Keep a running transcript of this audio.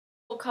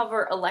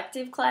cover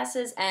elective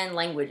classes and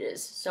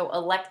languages. So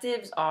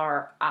electives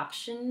are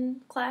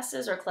option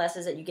classes or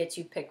classes that you get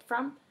to pick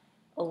from.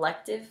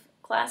 Elective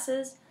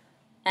classes.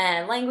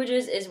 And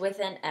languages is with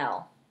an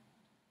L.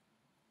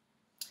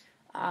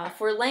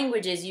 For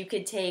languages, you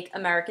could take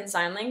American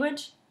Sign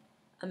Language,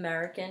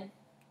 American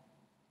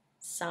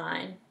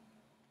Sign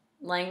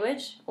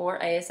Language, or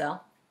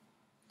ASL.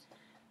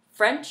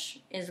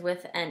 French is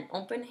with an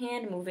open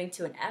hand moving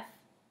to an F,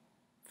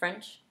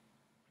 French.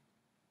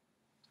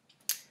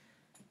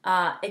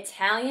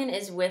 Italian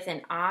is with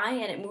an I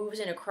and it moves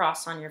in a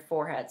cross on your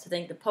forehead. So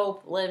think the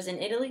Pope lives in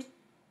Italy,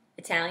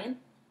 Italian.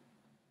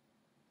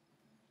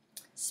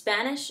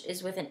 Spanish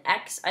is with an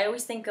X. I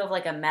always think of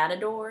like a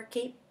matador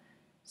cape,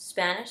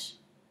 Spanish.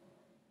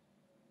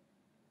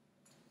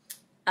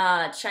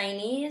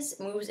 Chinese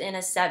moves in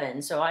a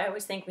 7. So I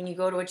always think when you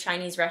go to a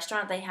Chinese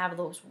restaurant, they have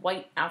those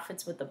white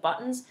outfits with the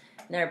buttons.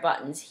 And there are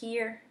buttons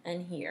here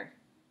and here.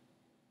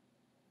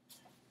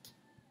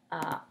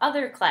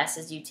 Other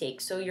classes you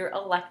take, so your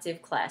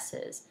elective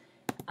classes.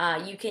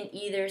 You can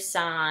either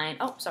sign,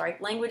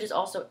 language is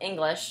also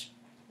English.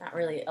 Not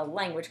really a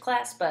language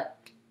class, but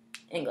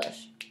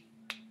English.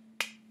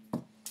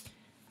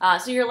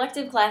 So your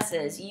elective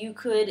classes, you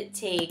could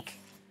take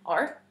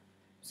art.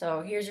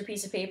 So here's your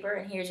piece of paper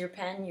and here's your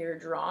pen, your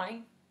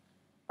drawing,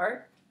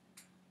 art.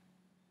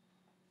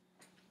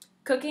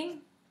 Cooking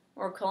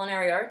or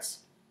culinary arts.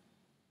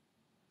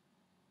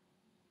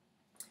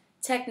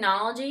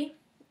 Technology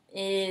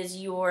is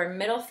your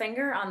middle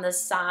finger on the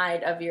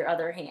side of your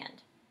other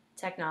hand.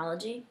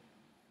 Technology.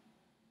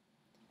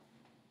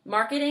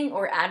 Marketing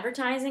or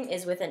advertising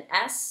is with an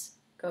S,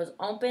 goes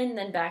open,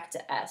 then back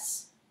to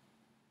S.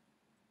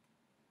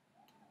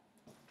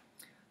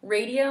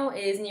 Radio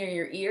is near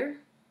your ear.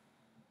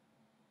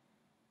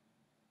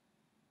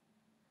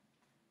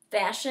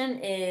 Fashion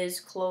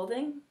is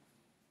clothing.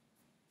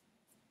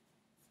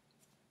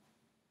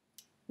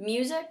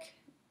 Music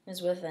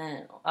is with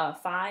a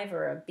 5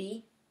 or a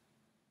B.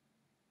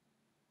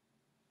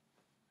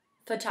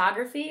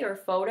 Photography or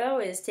photo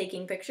is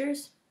taking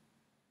pictures.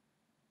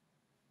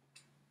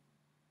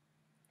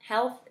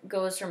 Health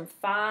goes from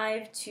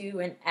 5 to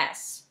an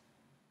S.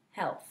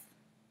 Health.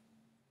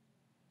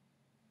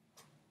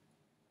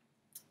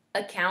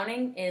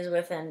 Accounting is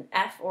with an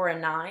F or a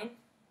 9.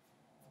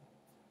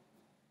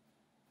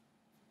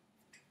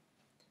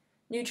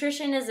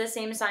 Nutrition is the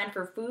same sign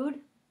for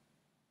food.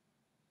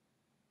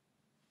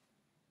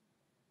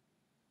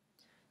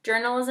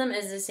 Journalism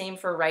is the same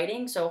for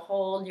writing, so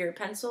hold your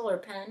pencil or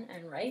pen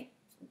and write.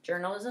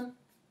 Journalism.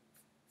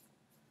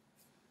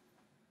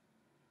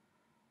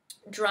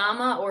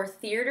 Drama or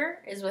theater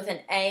is with an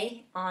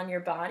A on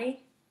your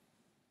body.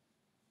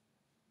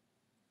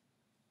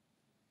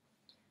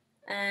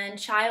 And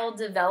child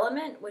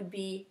development would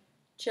be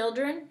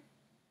children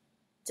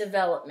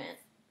development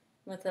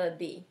with a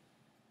B.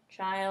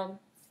 Child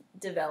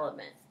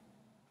development.